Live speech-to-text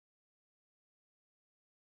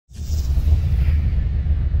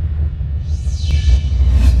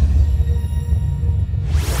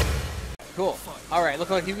All right,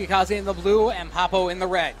 looks like Yuk1kaze in the blue and Papo in the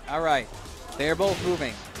red. All right, they're both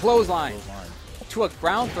moving. Clothesline to a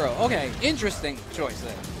ground throw. Okay, interesting choice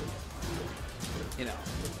there. You know.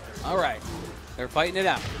 All right, they're fighting it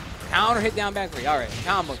out. Counter hit down back three. All right,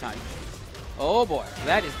 combo time. Oh boy,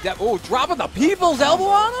 that is oh, dropping the people's elbow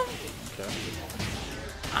on him. Okay.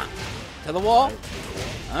 To the wall.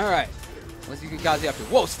 All right, what's Yuk1kaze up to?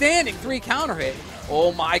 Whoa, standing 3 counter hit.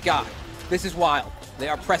 Oh my God, this is wild. They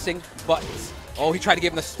are pressing buttons. Oh, he tried to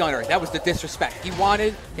give him the stunner. That was the disrespect. He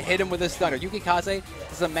wanted to hit him with a stunner. Yuk1kaze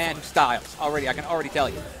is a man who styles. Already, I can already tell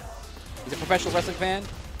you. He's a professional wrestling fan.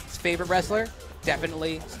 His favorite wrestler,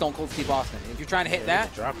 definitely Stone Cold Steve Austin. If you're trying to hit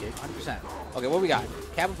that, drop kick. 100%. Okay, what we got?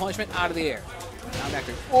 Cabin punishment out of the air. Down back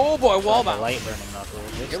to, oh boy, wall bounce. Light burning knuckle.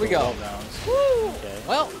 Here we go. Woo. Okay.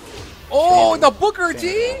 Well, oh, the Booker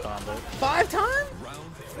T. 5-time.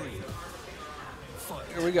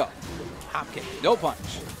 Here we go. Hop kick. No punch.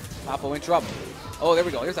 Papo in trouble. Oh, there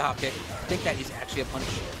we go. Here's a hop kick. I think that is actually a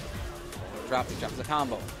punish. Drop kick. Drops a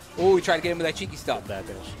combo. Oh, he tried to get him with that cheeky stuff. Back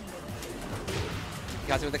edge.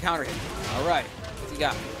 Got him with the counter hit. All right. What's he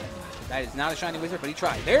got? That is not a Shining Wizard, but he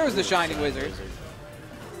tried. There's the Shining Wizard.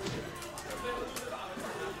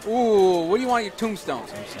 Ooh, what do you want your tombstone?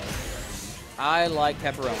 I like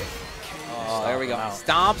pepperoni. Oh, there we go.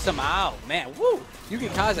 Stomps him out. Man, woo.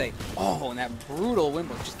 Yuk1kaze. Oh, and that brutal win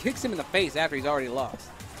pose. Just kicks him in the face after he's already lost.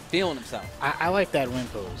 Feeling himself. I like that win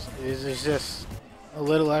pose. It's just a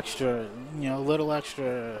little extra, you know, a little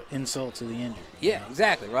extra insult to the injury. Yeah,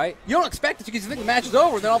 exactly, right? You don't expect it because you think the match is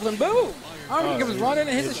over, then all of a sudden, boom! He comes running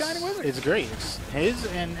and hits the Shining Wizard. It's great. It's his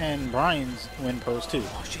and Brian's win pose, too.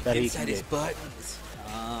 Oh, shit, that he inside his buttons.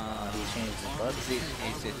 He changed his buttons. He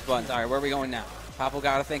changed his buttons. All right, where are we going now? Papo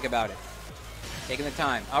got to think about it. Taking the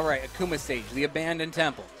time. All right, Akuma stage, the abandoned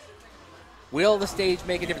temple. Will the stage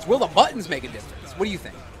make a difference? Will the buttons make a difference? What do you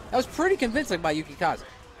think? That was pretty convincing by Yuk1kaze.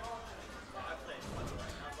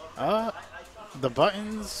 The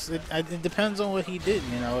buttons, it depends on what he did.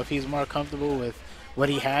 You know, if he's more comfortable with what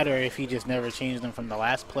he had or if he just never changed them from the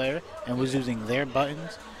last player and was using their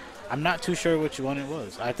buttons. I'm not too sure which one it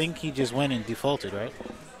was. I think he just went and defaulted, right?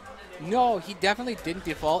 No, he definitely didn't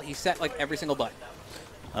default. He set like every single button.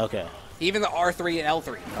 Okay. Even the R3 and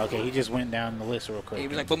L3. Okay, he just went down the list real quick. He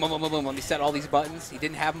was like, boom, boom, boom, boom, boom. Let me set all these buttons. He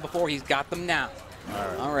didn't have them before. He's got them now.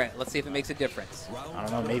 All right, let's see if it makes a difference. I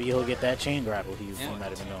don't know. Maybe he'll get that chain grapple he might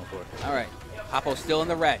have been going for. All right. Papo still in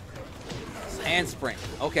the red. Handspring.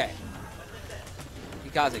 Okay.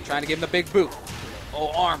 Yuk1kaze trying to give him the big boot.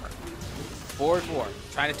 Oh, armor. Forward 4.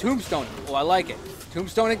 Trying to tombstone him. Oh, I like it.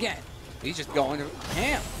 Tombstone again. He's just going to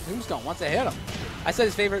ham. Tombstone wants to hit him. I said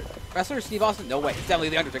his favorite wrestler is Steve Austin. No way. It's definitely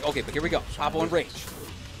the Undertaker. Okay, but here we go. Papo in rage.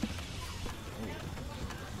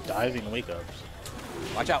 Diving wake-ups.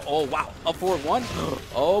 Watch out. Oh, wow. Up forward 1.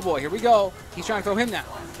 Oh, boy. Here we go. He's trying to throw him now.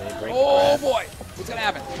 Oh, boy. What's going to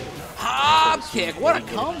happen? Hop kick. What a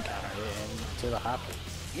come. To the hop kick.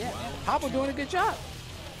 Yeah, Papo doing a good job.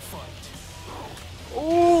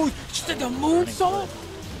 Oh, just did the moonsault.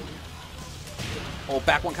 Oh,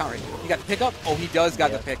 back one counter. He got the pickup? Oh, he does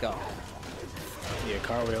got the pickup. Yeah,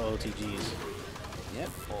 cartwheel OTGs. Yep.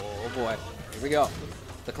 Oh, boy. Here we go.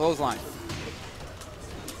 The clothesline.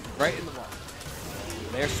 Right in the wall.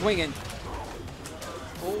 They're swinging.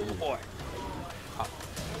 Oh, boy.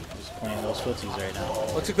 Just playing those footsies right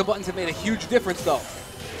now. Looks like the buttons have made a huge difference, though,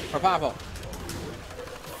 for Papo.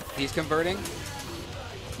 He's converting.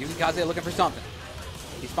 Yuk1kaze looking for something.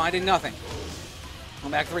 He's finding nothing.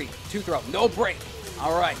 On back 3. 2 throw. No break.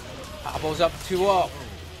 All right. Papo's up 2-0.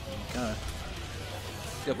 Okay.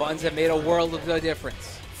 The buttons have made a world of the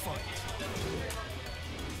difference.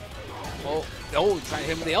 Oh, trying to hit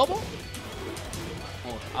him with the elbow.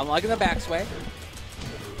 Oh, I'm liking the back sway.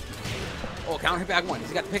 Oh, counter hit back 1. Has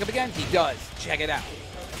he got the pickup again? He does. Check it out.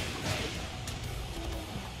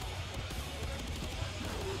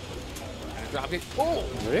 Drop kick. Oh,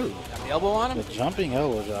 really? Got the elbow on him. The jumping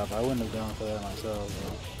elbow drop. I wouldn't have gone for that myself.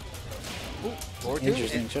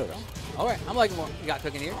 Interesting choice. All right, I'm liking what we got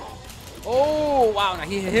cooking here. Oh, wow. Now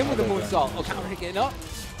he hit him with the moonsault. Oh, counter hit getting up.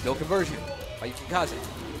 No conversion by Yuk1kaze.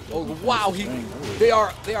 Oh, wow. They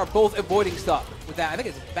are both avoiding stuff with that. I think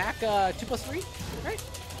it's back 2+3, right?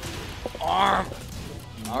 Arm.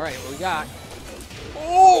 All right, what we got?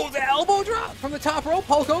 Oh, the elbow drop from the top rope,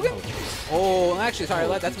 Hulk Hogan. Oh, actually, sorry,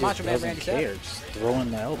 that's Macho Man Randy Savage. Just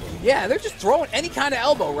throwing the elbow. Yeah, they're just throwing any kind of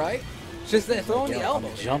elbow, right? Just throwing the elbow.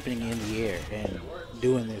 Jumping in the air and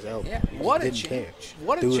doing this elbow. Yeah, what a change.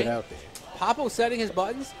 What a change. Out there. Papo setting his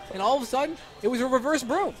buttons, and all of a sudden, it was a reverse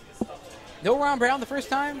broom. No Ron Brown the first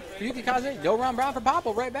time for Yuk1kaze. No Ron Brown for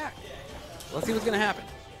Papo right back. Let's see what's going to happen.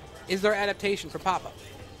 Is there adaptation for Papo?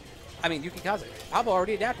 I mean, Yuk1kaze. Papo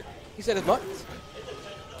already adapted. He said his buttons.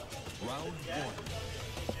 Round 1.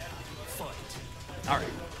 Fight. All right.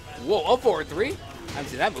 Whoa, up forward 3. I haven't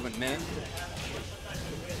seen that move in a minute.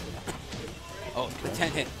 Oh, the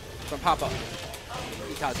 10 hit from Papo.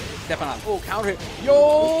 Yuk1kaze stepping on. Oh, counter hit.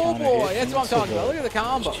 Yo, boy. That's what I'm talking about. Look at the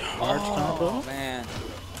combo. Charge combo. Oh, man.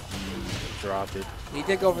 Dropped it. He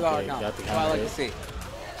did go for the hard combo. Got the That's what I like counter to see.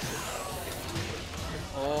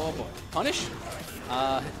 Oh, boy. Punish?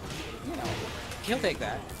 You know, he'll take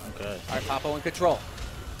that. Okay. All right, Papo in control.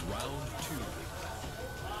 Round 2.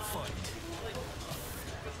 Fight.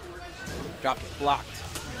 Dropped it. Blocked.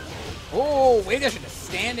 Oh, wait, there's a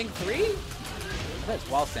standing 3? That's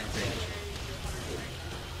while standing 3, actually.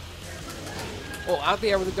 Oh, out the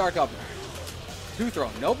air with a dark up. 2 throw.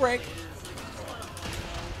 No break.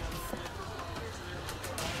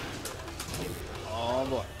 Oh,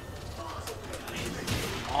 boy.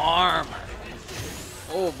 Arm.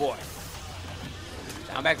 Oh, boy.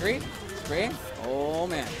 Down back 3. Screen. Oh,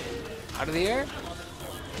 man. Out of the air.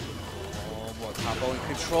 Oh, boy. Papo in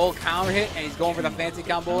control. Counter hit. And he's going for the fancy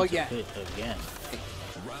combo again. Hit again.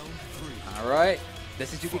 Round 3. All right.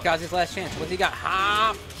 This is Yuk1kaze's last chance. What's he got?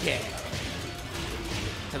 Hop kick.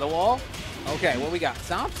 To the wall. Okay, what we got?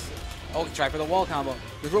 Stomps? Oh, he tried for the wall combo.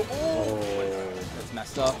 Oh, that's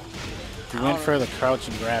messed up. He went for the crouch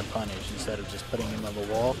and grab punish instead of just putting him on the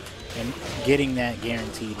wall and getting that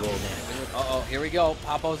guaranteed roll damage. Uh-oh, here we go.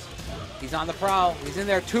 Papo's, he's on the prowl. He's in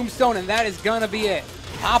there, tombstone, and that is going to be it.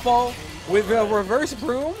 Papo with a reverse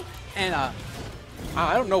broom and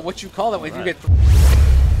I don't know what you call it when you get